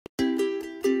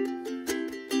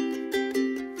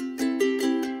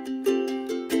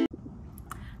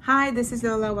Hi, this is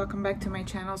Lola. Welcome back to my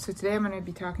channel. So today I'm going to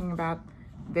be talking about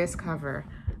this cover,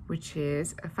 which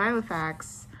is a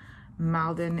Filofax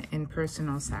Malden in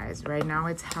personal size. Right now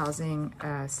it's housing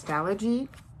a Stationery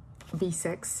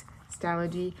B6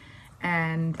 Stationery,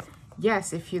 and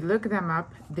yes, if you look them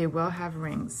up, they will have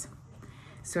rings.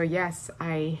 So yes,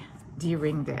 I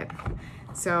de-ringed it.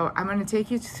 So I'm going to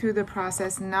take you through the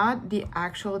process, not the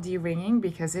actual de-ringing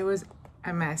because it was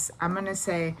a mess. I'm going to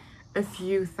say a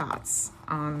few thoughts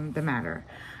on the matter.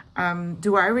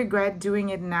 Do I regret doing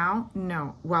it now?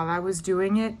 No. While I was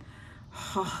doing it,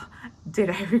 did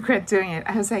I regret doing it?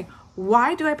 I was like,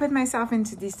 why do I put myself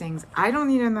into these things? I don't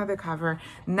need another cover.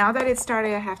 Now that it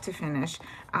started, I have to finish.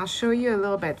 I'll show you a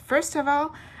little bit. First of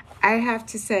all, I have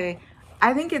to say,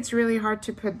 I think it's really hard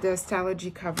to put the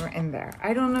Stationery cover in there.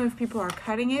 I don't know if people are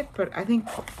cutting it, but I think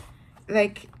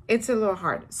like it's a little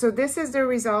hard. So this is the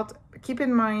result. Keep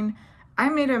in mind, I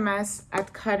made a mess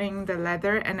at cutting the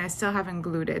leather and I still haven't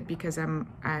glued it because I'm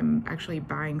actually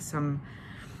buying some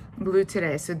glue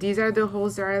today. So these are the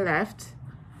holes that are left.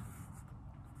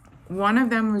 One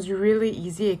of them was really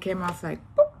easy. It came off like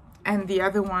boop, and the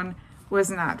other one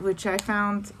was not, which I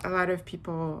found a lot of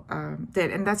people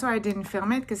did. And that's why I didn't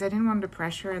film it, because I didn't want the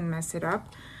pressure and mess it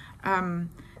up.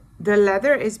 The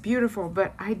leather is beautiful,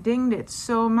 but I dinged it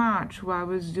so much while I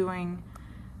was doing.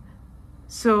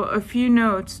 So a few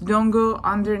notes: don't go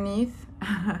underneath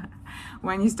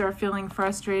when you start feeling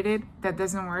frustrated. That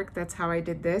doesn't work. That's how I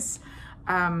did this.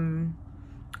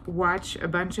 Watch a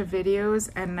bunch of videos,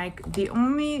 and like the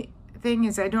only thing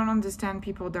is I don't understand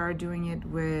people that are doing it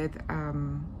with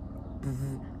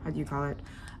how do you call it,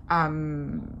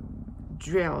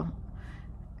 drill.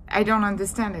 I don't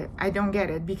understand it. I don't get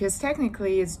it, because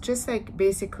technically it's just like,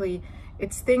 basically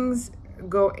it's things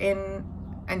go in,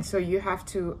 and so you have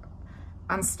to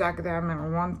unstuck them,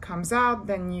 and one comes out,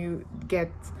 then you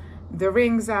get the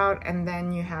rings out, and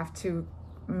then you have to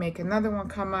make another one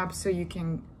come up so you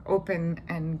can open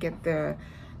and get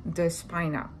the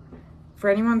spine up. For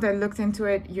anyone that looked into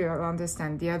it, you'll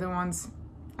understand. The other ones,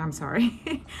 I'm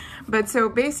sorry. But so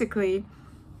basically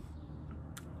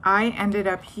I ended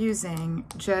up using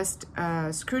just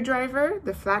a screwdriver,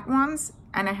 the flat ones,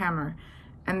 and a hammer.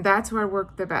 And that's where it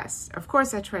worked the best. Of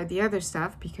course, I tried the other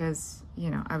stuff because,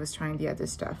 you know, I was trying the other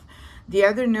stuff. The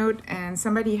other note, and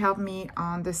somebody helped me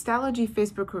on the Stationery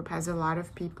Facebook group, has a lot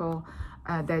of people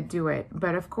that do it.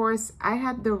 But of course, I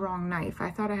had the wrong knife.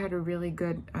 I thought I had a really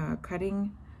good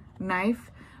cutting knife,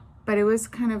 but it was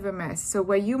kind of a mess. So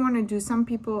what you want to do, some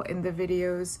people in the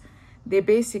videos, they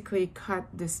basically cut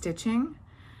the stitching.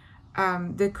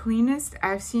 The cleanest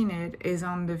I've seen it is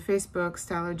on the Facebook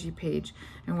Stationery page,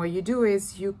 and what you do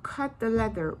is you cut the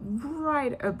leather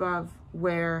right above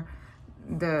where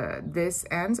this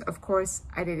ends. Of course,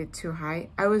 I did it too high.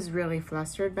 I was really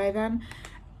flustered by then.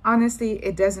 Honestly,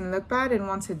 it doesn't look bad, and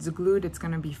once it's glued, it's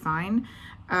gonna be fine.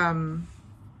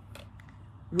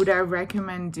 Would I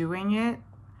recommend doing it?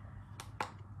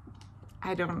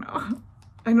 I don't know.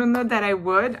 I don't know that I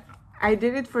would. I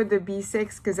did it for the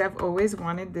B6 because I've always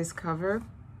wanted this cover.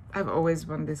 I've always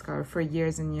wanted this cover for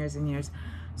years and years and years.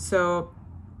 So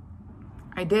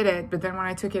I did it, but then when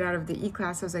I took it out of the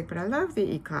E-class, I was like, but I love the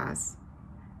E-class.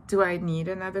 Do I need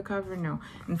another cover? No.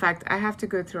 In fact, I have to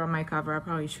go through on my cover. I'll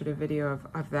probably shoot a video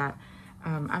of that.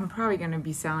 I'm probably going to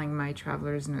be selling my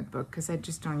traveler's notebook because I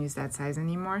just don't use that size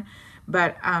anymore.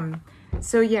 But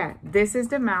so yeah, this is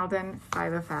the Malden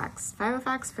Filofax.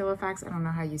 Filofax, I don't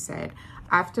know how you say it.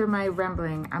 After my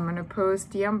rambling, I'm going to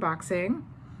post the unboxing,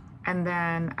 and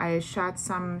then I shot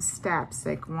some steps.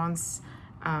 Like once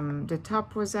the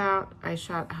top was out, I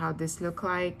shot how this looked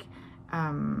like,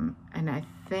 and I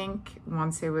think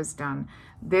once it was done.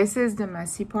 This is the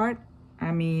messy part.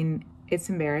 I mean, it's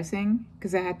embarrassing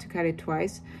because I had to cut it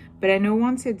twice, but I know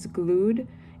once it's glued,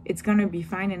 it's gonna be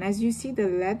fine. And as you see, the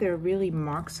leather really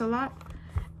marks a lot,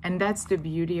 and that's the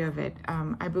beauty of it.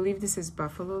 I believe this is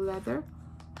buffalo leather.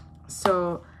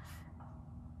 So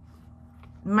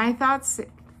my thoughts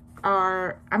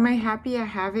are, am I happy I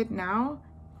have it now?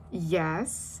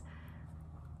 Yes.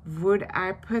 Would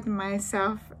I put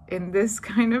myself in this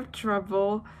kind of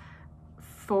trouble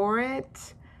for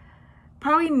it?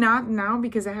 Probably not now,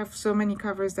 because I have so many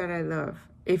covers that I love.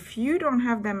 If you don't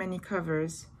have that many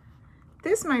covers,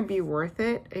 this might be worth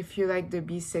it if you like the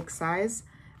B6 size.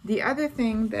 The other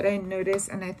thing that I noticed,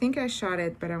 and I think I shot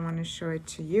it, but I want to show it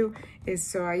to you, is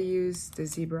so I use the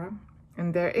zebra,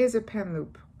 and there is a pen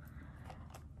loop.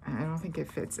 I don't think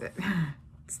it fits it.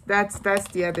 That's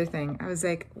the other thing. I was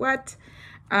like, what?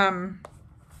 Like,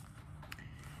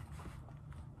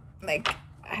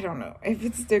 I don't know if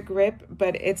it's the grip,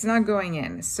 but it's not going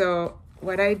in. So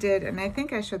what I did, and I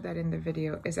think I showed that in the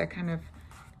video, is I kind of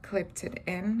clipped it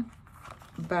in,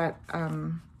 but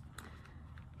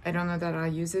I don't know that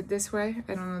I'll use it this way.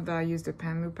 I don't know that I'll use the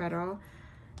pen loop at all.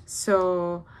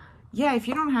 So yeah, if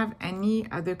you don't have any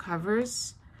other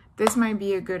covers, this might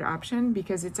be a good option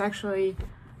because it's actually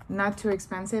not too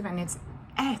expensive and it's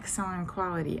excellent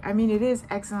quality. I mean, it is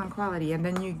excellent quality. And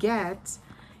then you get,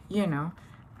 you know,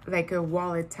 like a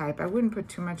wallet type. I wouldn't put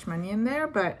too much money in there,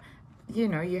 but you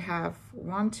know, you have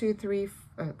 1, 2, 3,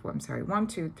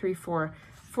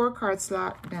 4 card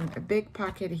slot, then a big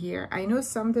pocket here. I know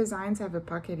some designs have a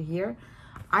pocket here.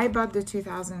 I bought the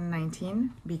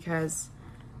 2019 because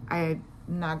I'm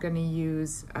not going to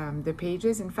use the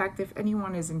pages. In fact, if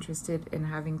anyone is interested in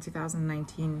having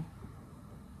 2019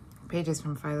 pages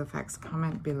from Filofax,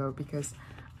 comment below because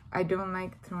I don't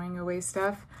like throwing away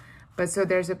stuff. But so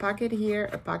there's a pocket here,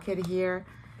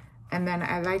 and then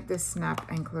I like the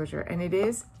snap enclosure, and it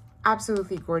is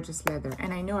absolutely gorgeous leather.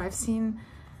 And I know I've seen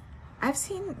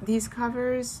these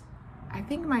covers. I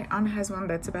think my aunt has one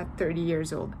that's about 30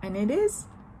 years old, and it is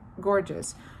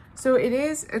gorgeous. So it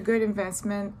is a good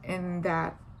investment in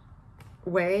that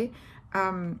way.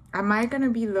 Am I going to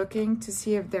be looking to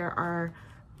see if there are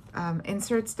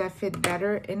inserts that fit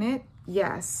better in it?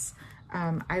 Yes,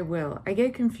 I will. I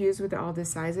get confused with all the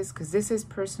sizes because this is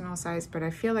personal size, but I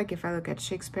feel like if I look at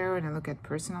Shakespeare and I look at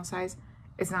personal size,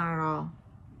 it's not at all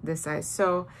this size.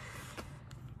 So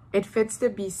it fits the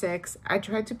B6. I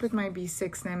tried to put my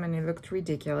B6 in and it looked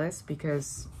ridiculous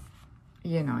because,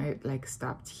 you know, it like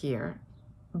stopped here.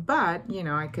 But, you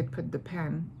know, I could put the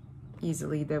pen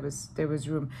easily. There was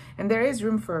room. And there is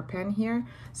room for a pen here.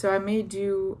 So I may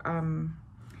do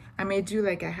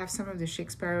like, I have some of the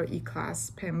Shakespeare E-Class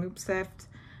pen loops left,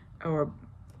 or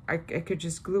I could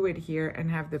just glue it here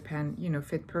and have the pen, you know,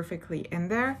 fit perfectly in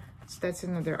there. So that's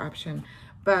another option.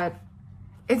 But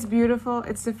it's beautiful.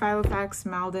 It's the Filofax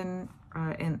Malden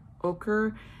in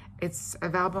ochre. It's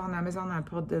available on Amazon. I'll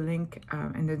put the link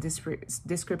in the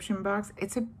description box.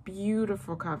 It's a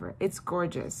beautiful cover. It's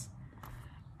gorgeous.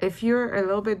 If you're a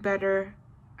little bit better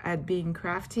at being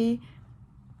crafty,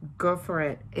 go for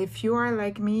it. If you are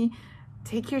like me,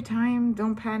 take your time.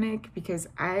 Don't panic, because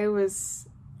I was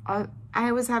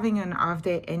having an off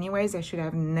day anyways. I should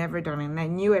have never done it, and I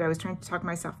knew it. I was trying to talk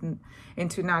myself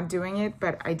into not doing it,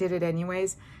 but I did it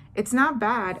anyways. It's not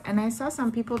bad, and I saw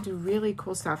some people do really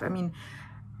cool stuff. I mean,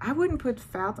 I wouldn't put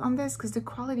felt on this because the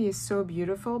quality is so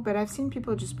beautiful, but I've seen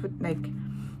people just put like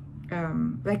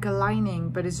a lining,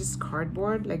 but it's just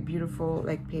cardboard, like beautiful,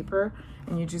 like paper,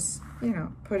 and you just, you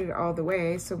know, put it all the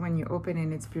way, so when you open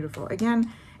it, it's beautiful.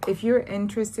 Again, if you're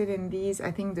interested in these, I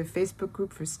think the Facebook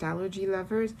group for Stationery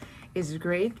lovers is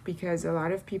great because a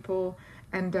lot of people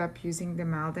end up using the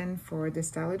Malden for the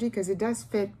Stationery because it does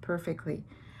fit perfectly.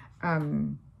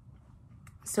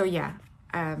 So yeah,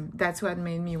 that's what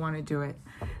made me want to do it.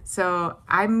 So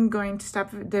I'm going to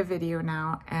stop the video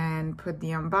now and put the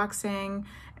unboxing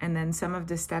and then some of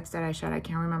the steps that I shot. I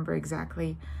can't remember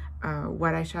exactly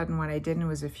what I shot and what I didn't. It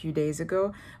was a few days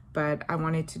ago, but I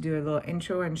wanted to do a little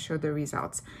intro and show the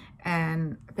results.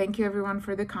 And thank you everyone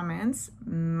for the comments.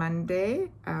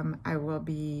 Monday, I will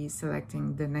be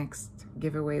selecting the next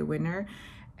giveaway winner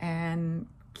and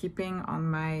keeping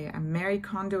on my, I'm Mary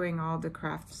Kondoing all the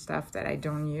craft stuff that I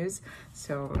don't use.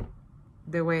 So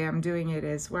the way I'm doing it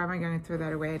is, where am I going to throw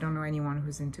that away? I don't know anyone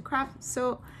who's into craft.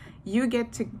 So you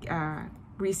get to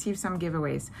receive some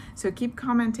giveaways. So keep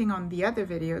commenting on the other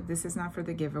video. This is not for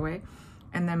the giveaway.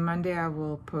 And then Monday I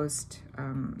will post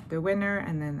the winner.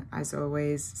 And then as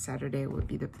always, Saturday will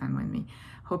be the plan with me.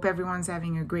 Hope everyone's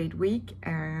having a great week.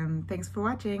 And thanks for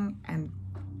watching. And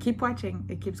keep watching.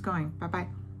 It keeps going. Bye-bye.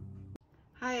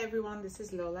 Hi everyone, this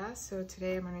is Lola. So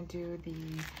today I'm going to do the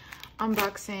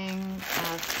unboxing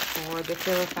for the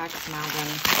Filofax Malden.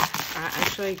 I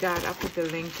actually I'll put the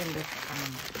link in the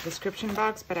description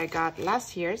box, but I got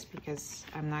last year's because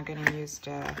I'm not going to use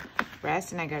the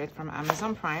rest, and I got it from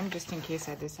Amazon Prime just in case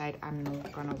I decide I'm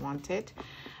not going to want it.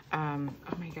 Oh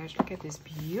my gosh, look at this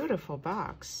beautiful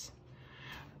box.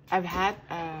 I've had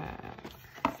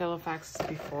Filofax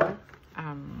before.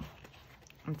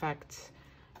 In fact,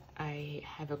 I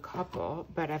have a couple,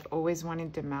 but I've always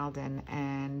wanted the Malden,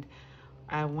 and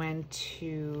I went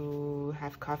to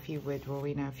have coffee with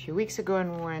Rowena a few weeks ago,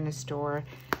 and we were in a store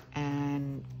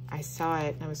and I saw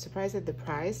it and I was surprised at the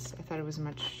price. I thought it was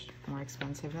much more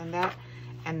expensive than that,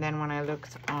 and then when I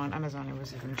looked on Amazon it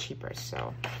was even cheaper.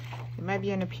 So it might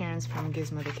be an appearance from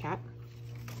Gizmo the cat.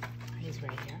 He's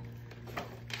right here.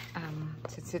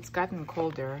 Since it's gotten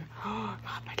colder,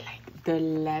 but like the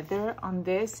leather on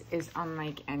this is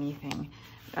unlike anything,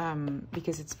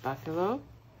 because it's buffalo,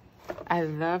 I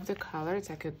love the color. It's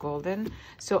like a golden.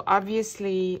 So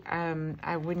obviously,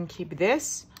 I wouldn't keep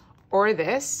this or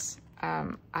this.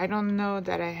 I don't know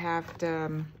that I have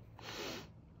the,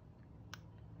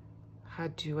 how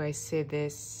do I say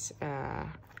this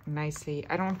nicely?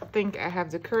 I don't think I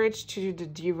have the courage to do the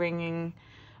deringing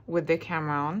with the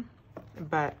camera on,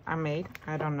 but I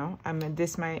don't know.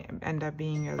 This might end up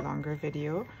being a longer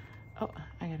video. Oh,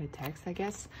 I got a text, I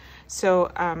guess.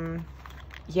 So,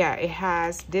 yeah, it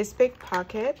has this big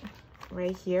pocket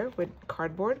right here with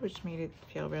cardboard, which made it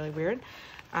feel really weird.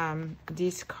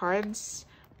 These cards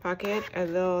pocket, a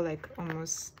little like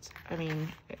almost, I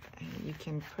mean, you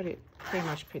can put it, pretty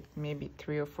much put maybe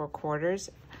 3 or 4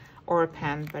 quarters or a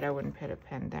pen, but I wouldn't put a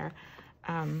pen there.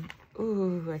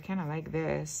 Ooh, I kind of like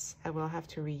this. I will have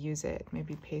to reuse it,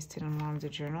 maybe paste it in one of the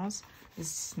journals. This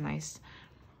is nice.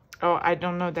 Oh, I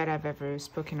don't know that I've ever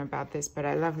spoken about this, but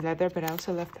I love leather, but I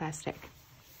also love plastic.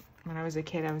 When I was a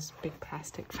kid, I was a big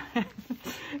plastic fan.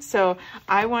 So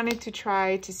I wanted to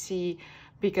try to see,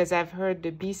 because I've heard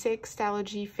the B6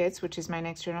 Stalogy fits, which is my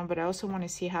next journal, but I also want to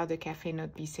see how the Cafe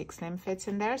Note B6 Slim fits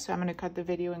in there. So I'm going to cut the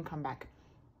video and come back.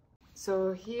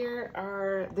 So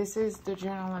this is the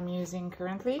journal I'm using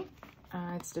currently.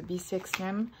 It's the B6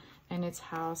 Slim, and it's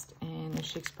housed in the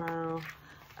Shakespeare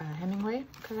Hemingway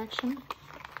collection.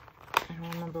 I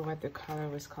don't remember what the color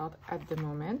was called at the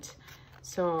moment.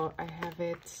 So I have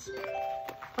it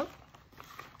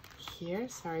here.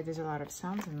 Sorry, there's a lot of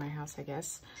sounds in my house, I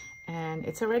guess. And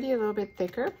it's already a little bit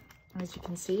thicker, as you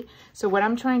can see. So what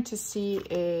I'm trying to see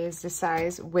is the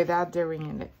size without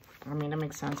deringing it. I mean, that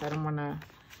makes sense. I don't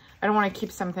want to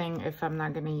keep something if I'm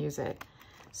not going to use it.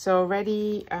 So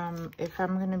already, if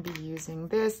I'm going to be using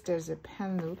this, there's a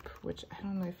pen loop, which I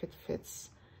don't know if it fits.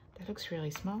 That looks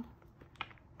really small,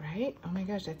 right? Oh my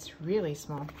gosh, that's really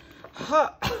small.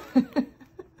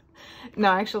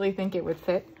 No, I actually think it would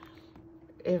fit.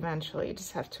 Eventually, you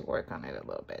just have to work on it a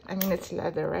little bit. I mean, it's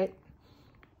leather, right?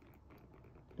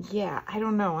 Yeah, I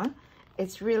don't know, huh?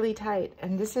 It's really tight,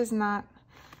 and this is not,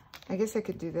 I guess I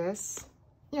could do this.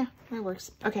 Yeah, that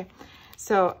works. Okay,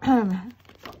 so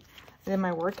then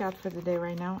my workout for the day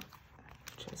right now.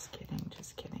 Just kidding,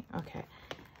 just kidding. Okay,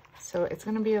 so it's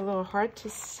gonna be a little hard to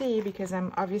see because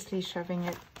I'm obviously shoving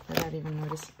it without even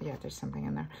noticing. Yeah, there's something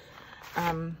in there.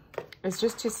 It's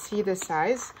just to see the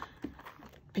size,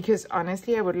 because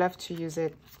honestly, I would love to use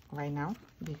it right now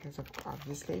because of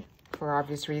for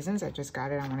obvious reasons. I just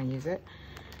got it, I want to use it.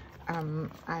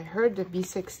 I heard the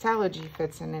B6 Stalogy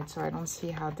fits in it, so I don't see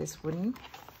how this wouldn't.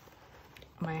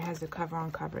 Mine has the cover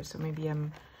on cover, so maybe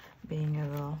I'm being a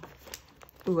little...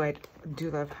 Ooh, I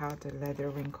do love how the leather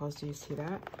wrinkles, do you see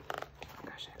that? Oh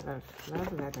gosh, I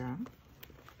love leather.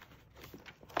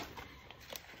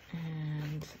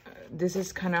 And this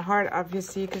is kind of hard,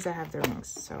 obviously, because I have the rings,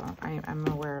 so I'm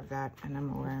aware of that, and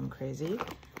I'm aware I'm crazy,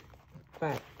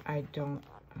 but I don't,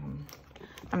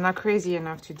 I'm not crazy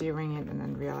enough to dering it and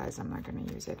then realize I'm not going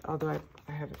to use it, although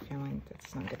I have a feeling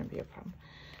that's not going to be a problem.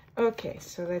 Okay,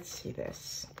 so let's see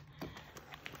this.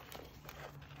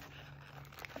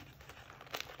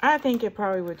 I think it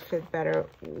probably would fit better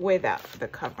without the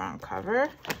cover on cover,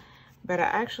 but I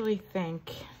actually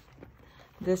think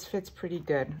this fits pretty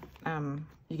good.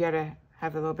 You gotta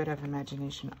have a little bit of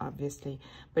imagination, obviously,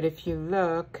 but if you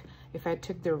look, if I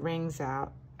took the rings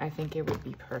out, I think it would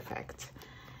be perfect.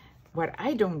 What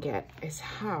I don't get is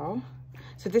how,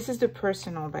 so this is the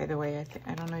personal, by the way,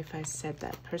 I don't know if I said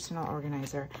that, personal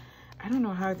organizer. I don't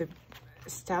know how the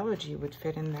Stalogy would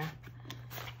fit in there,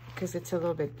 because it's a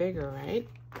little bit bigger, right?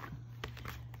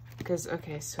 Because,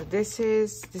 okay, so this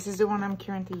is the one I'm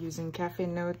currently using, Cafe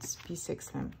Notes B6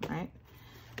 Slim, right?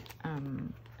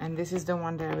 And this is the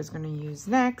one that I was going to use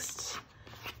next,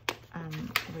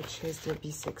 which is the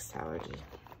B6 Stalogy.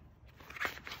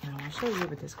 Now, I'll show you,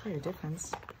 but there's quite a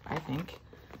difference, I think.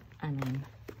 I mean,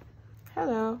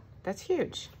 hello, that's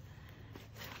huge.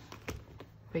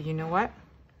 But you know what?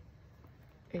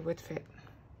 It would fit.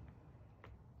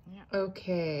 Yeah.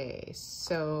 Okay,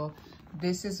 so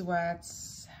this is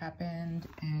what's happened,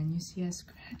 and you see I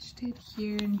scratched it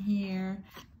here and here.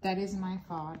 That is my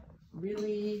fault.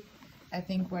 Really, I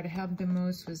think what helped the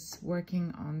most was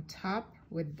working on top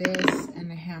with this and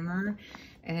a hammer,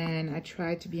 and I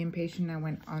tried to be impatient. I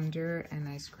went under and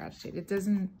I scratched it. It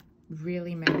doesn't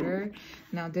really matter.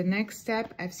 Now the next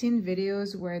step, I've seen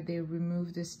videos where they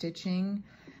remove the stitching,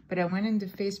 but I went in the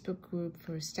Facebook group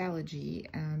for Stalogy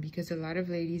because a lot of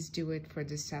ladies do it for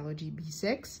the Stalogy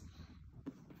B6,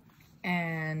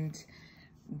 and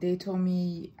they told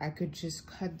me I could just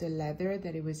cut the leather,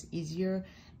 that it was easier,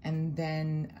 and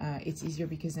then it's easier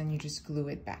because then you just glue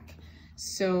it back.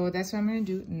 So that's what I'm gonna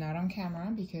do, not on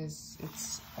camera because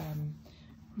it's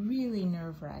really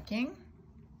nerve-wracking.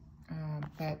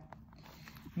 But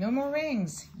no more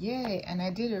rings, yay! And I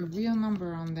did a real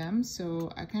number on them,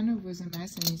 so I kind of was a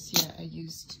mess. And you see, I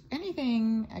used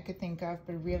anything I could think of,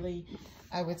 but really,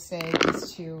 I would say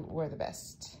these two were the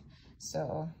best.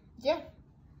 So yeah,